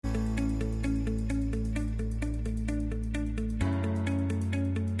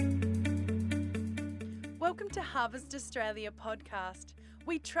Welcome to Harvest Australia podcast.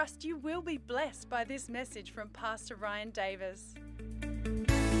 We trust you will be blessed by this message from Pastor Ryan Davis.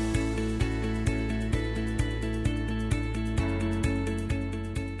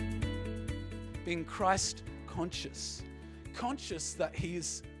 Being Christ conscious that He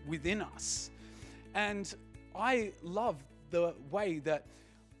is within us. And I love the way that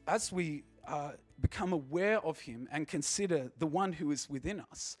as we become aware of Him and consider the one who is within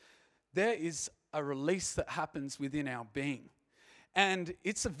us, there is a release that happens within our being. And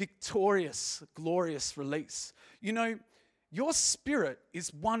it's a victorious, glorious release. You know, your spirit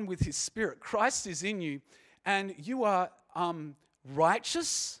is one with His Spirit. Christ is in you, and you are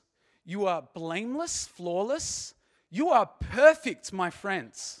righteous, you are blameless, flawless, you are perfect, my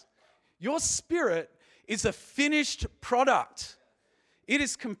friends. Your spirit is a finished product. It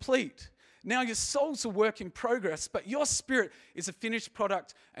is complete. Now, your soul's a work in progress, but your spirit is a finished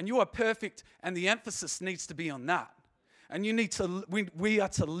product, and you are perfect, and the emphasis needs to be on that. And we are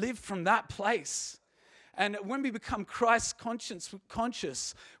to live from that place. And when we become Christ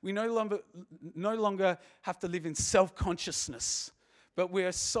conscious, we no longer have to live in self-consciousness, but we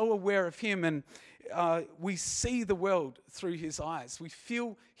are so aware of Him, and we see the world through His eyes. We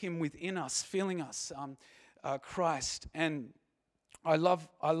feel Him within us, feeling us, Christ. And I love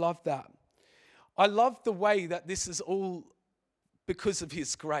that. I love the way that this is all because of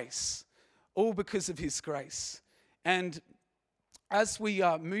His grace. All because of His grace. And as we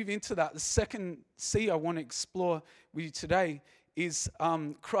move into that, the second C I want to explore with you today is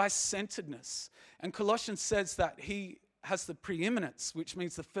Christ-centeredness. And Colossians says that He has the preeminence, which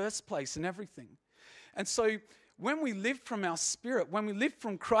means the first place in everything. And so when we live from our spirit, when we live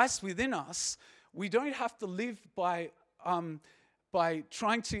from Christ within us, we don't have to live by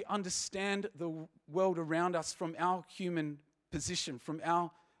trying to understand the world around us from our human position, from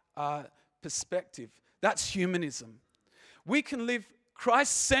our perspective. That's humanism. We can live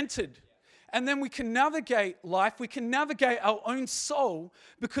Christ-centered, and then we can navigate life. We can navigate our own soul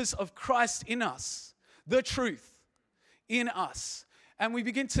because of Christ in us, the truth in us. And we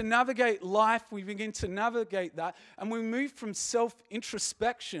begin to navigate life, we begin to navigate that, and we move from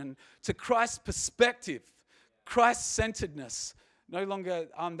self-introspection to Christ's perspective, Christ-centeredness. No longer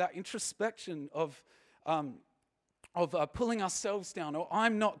that introspection of pulling ourselves down, or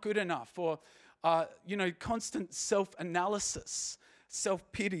I'm not good enough, or constant self-analysis,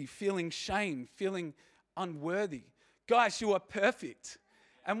 self-pity, feeling shame, feeling unworthy. Guys, you are perfect.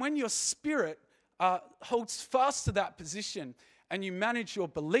 And when your spirit holds fast to that position and you manage your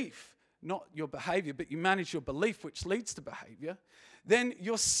belief, not your behavior, but you manage your belief, which leads to behavior, then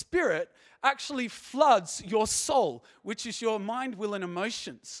your spirit actually floods your soul, which is your mind, will, and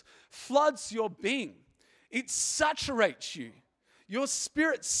emotions, floods your being. It saturates you. Your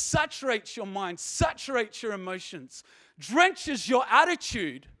spirit saturates your mind, saturates your emotions, drenches your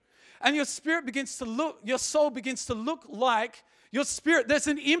attitude, and your spirit begins to look, your soul begins to look like your spirit. There's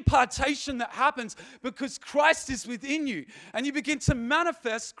an impartation that happens because Christ is within you, and you begin to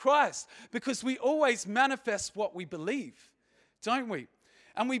manifest Christ, because we always manifest what we believe, don't we?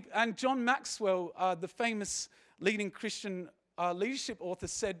 And John Maxwell, the famous leading Christian leadership author,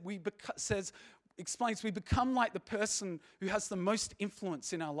 explains we become like the person who has the most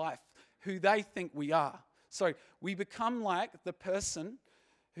influence in our life, who they think we are. Sorry, we become like the person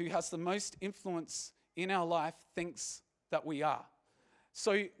who has the most influence in our life thinks that we are.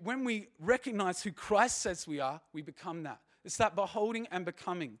 So when we recognize who Christ says we are, we become that. It's that beholding and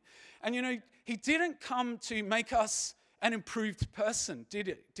becoming. And you know, He didn't come to make us an improved person,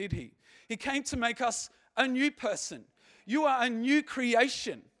 did He? He came to make us a new person. You are a new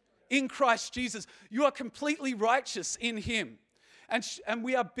creation in Christ Jesus. You are completely righteous in Him. And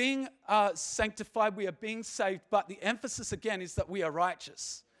we are being sanctified, we are being saved, but the emphasis again is that we are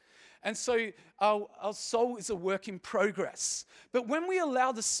righteous. And so our soul is a work in progress. But when we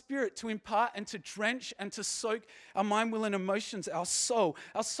allow the Spirit to impart and to drench and to soak our mind, will, and emotions, our soul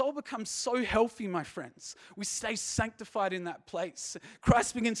becomes so healthy, my friends. We stay sanctified in that place.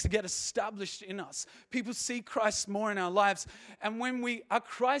 Christ begins to get established in us. People see Christ more in our lives. And when we are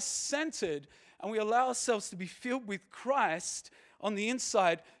Christ-centered and we allow ourselves to be filled with Christ on the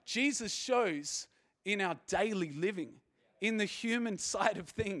inside, Jesus shows in our daily living, in the human side of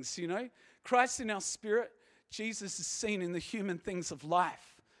things, you know. Christ in our spirit, Jesus is seen in the human things of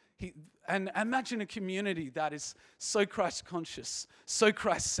life. And imagine a community that is so Christ-conscious, so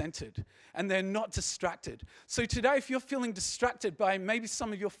Christ-centered, and they're not distracted. So today, if you're feeling distracted by maybe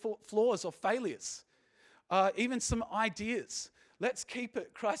some of your flaws or failures, even some ideas, let's keep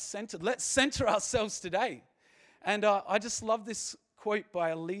it Christ-centered. Let's center ourselves today. And I just love this quote by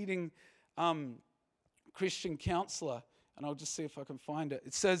a leading Christian counselor, and I'll just see if I can find it.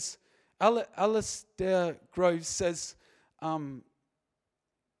 It says, Alistair Groves says,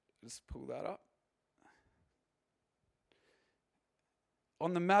 just pull that up.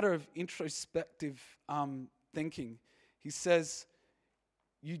 On the matter of introspective thinking, he says,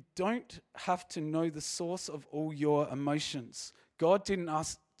 you don't have to know the source of all your emotions. God didn't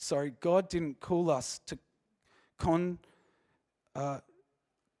call us to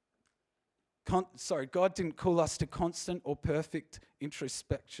God didn't call us to constant or perfect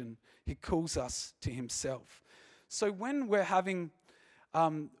introspection. He calls us to himself. So when we're having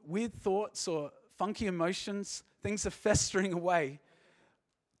weird thoughts or funky emotions, things are festering away,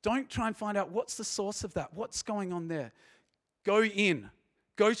 don't try and find out what's the source of that, what's going on there. Go in.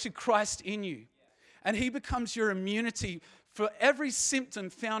 Go to Christ in you. And he becomes your immunity for every symptom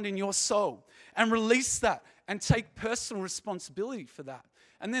found in your soul. And release that and take personal responsibility for that.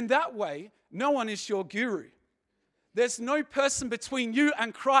 And then that way, no one is your guru. There's no person between you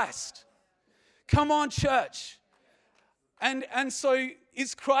and Christ. Come on, church. And so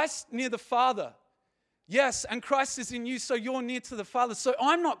is Christ near the Father? Yes, and Christ is in you, so you're near to the Father. So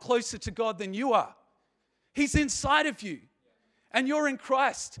I'm not closer to God than you are. He's inside of you. And you're in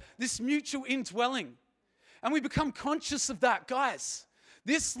Christ, this mutual indwelling. And we become conscious of that, guys.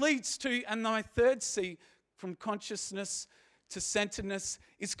 This leads to, and my third C, from consciousness to centeredness,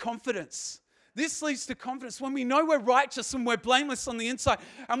 is confidence. This leads to confidence. When we know we're righteous and we're blameless on the inside,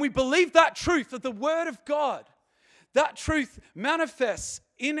 and we believe that truth of the Word of God, that truth manifests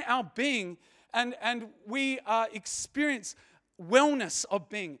in our being, and we experience wellness of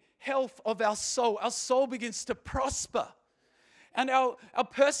being, health of our soul. Our soul begins to prosper. And our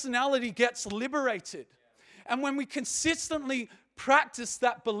personality gets liberated. And when we consistently practice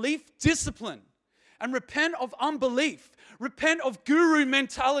that belief discipline and repent of unbelief, repent of guru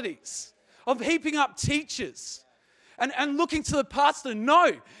mentalities, of heaping up teachers, and looking to the pastor,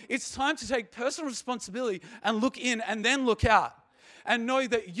 no, it's time to take personal responsibility and look in and then look out. And know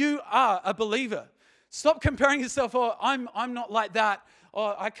that you are a believer. Stop comparing yourself, oh, I'm not like that,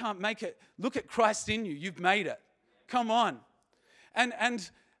 oh, I can't make it. Look at Christ in you. You've made it. Come on. And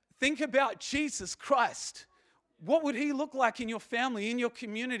think about Jesus Christ. What would he look like in your family, in your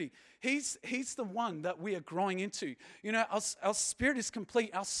community? He's the one that we are growing into. You know, our spirit is complete.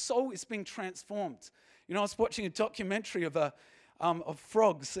 Our soul is being transformed. You know, I was watching a documentary of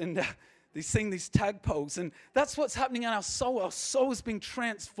frogs, and they sing these tadpoles, and that's what's happening in our soul. Our soul is being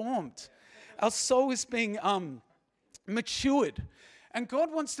transformed. Our soul is being matured. And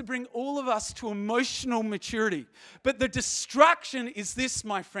God wants to bring all of us to emotional maturity. But the distraction is this,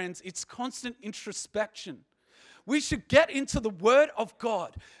 my friends. It's constant introspection. We should get into the Word of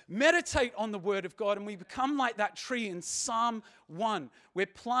God, meditate on the Word of God, and we become like that tree in Psalm 1. We're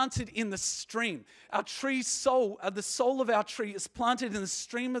planted in the stream. Our tree's soul, the soul of our tree is planted in the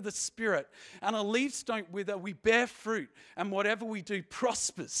stream of the Spirit, and our leaves don't wither. We bear fruit, and whatever we do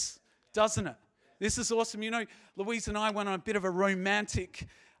prospers, doesn't it? This is awesome. You know, Louise and I went on a bit of a romantic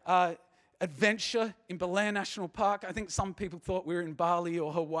adventure in Belair National Park. I think some people thought we were in Bali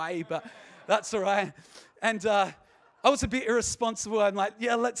or Hawaii, but that's all right. And I was a bit irresponsible. I'm like,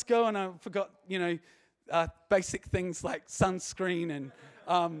 yeah, let's go. And I forgot, you know, basic things like sunscreen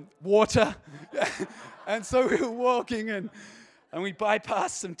and water. And so we were walking and we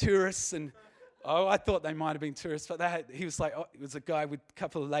bypassed some tourists. And I thought they might have been tourists, but he was like, it was a guy with a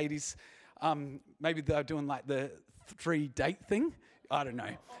couple of ladies. Maybe they were doing like the 3-date thing. I don't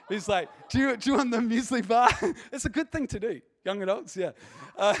know. He's like, do you want the muesli bar? It's a good thing to do. Young adults, yeah.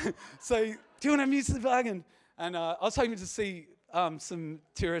 So do you want a muesli bar? And I was hoping to see some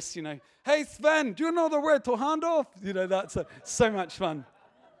tourists, you know. Hey, Sven, do you know the word to hand off? You know, that's so much fun.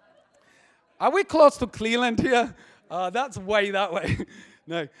 Are we close to Cleveland here? That's way that way.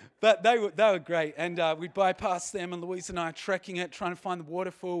 No, but they were great. And we bypassed them, and Louise and I are trekking it, trying to find the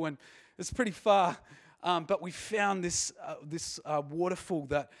waterfall, and it's pretty far. But we found this waterfall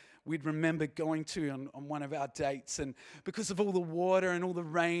that we'd remember going to on one of our dates. And because of all the water and all the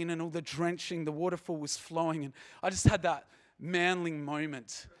rain and all the drenching, the waterfall was flowing. And I just had that manling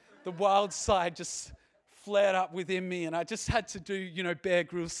moment. The wild side just flared up within me. And I just had to do, you know, Bear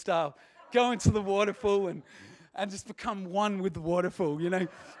Grylls style, go into the waterfall and just become one with the waterfall, you know.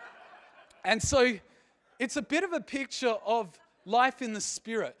 And so it's a bit of a picture of life in the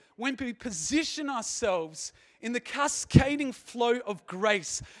Spirit. When we position ourselves in the cascading flow of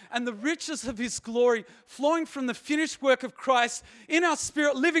grace and the riches of His glory flowing from the finished work of Christ in our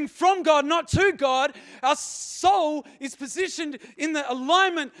spirit, living from God, not to God. Our soul is positioned in the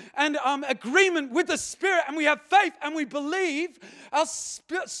alignment and agreement with the Spirit, and we have faith and we believe. Our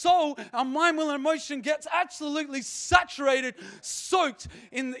soul, our mind, will, and emotion gets absolutely saturated, soaked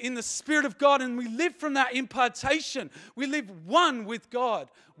in the Spirit of God, and we live from that impartation. We live one with God,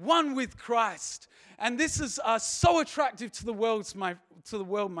 one with Christ. And this is so attractive to the world,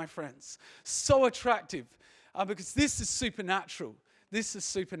 my friends. So attractive because this is supernatural. This is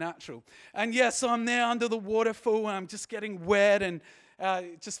supernatural. And yes, so I'm there under the waterfall and I'm just getting wet, and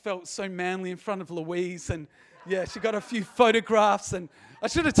it just felt so manly in front of Louise. And yeah, she got a few photographs, and I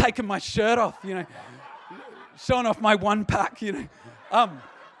should have taken my shirt off, showing off my one pack,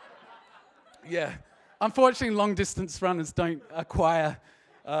 Yeah. Unfortunately, long distance runners don't acquire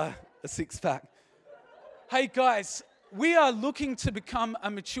a six pack. Hey guys, we are looking to become a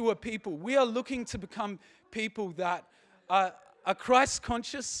mature people. We are looking to become people that are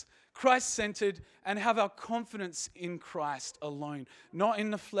Christ-conscious, Christ-centered, and have our confidence in Christ alone. Not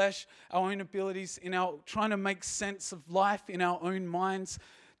in the flesh, our own abilities, in our trying to make sense of life in our own minds,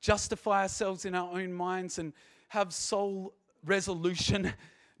 justify ourselves in our own minds, and have soul resolution.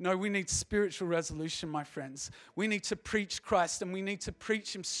 No, we need spiritual resolution, my friends. We need to preach Christ, and we need to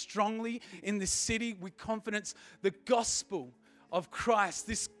preach Him strongly in this city with confidence. The gospel of Christ,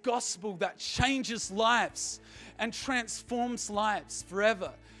 this gospel that changes lives and transforms lives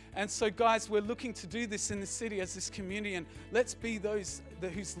forever. And so, guys, we're looking to do this in the city as this community, and let's be those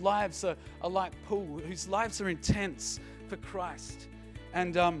whose lives are like Paul, whose lives are intense for Christ.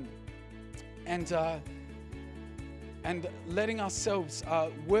 And letting ourselves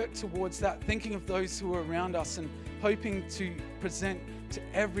work towards that, thinking of those who are around us and hoping to present to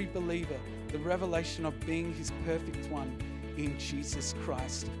every believer the revelation of being His perfect one in Jesus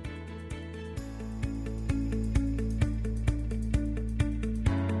Christ.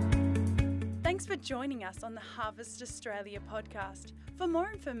 Thanks for joining us on the Harvest Australia podcast. For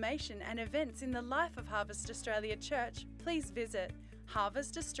more information and events in the life of Harvest Australia Church, please visit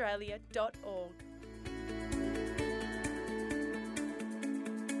harvestaustralia.org.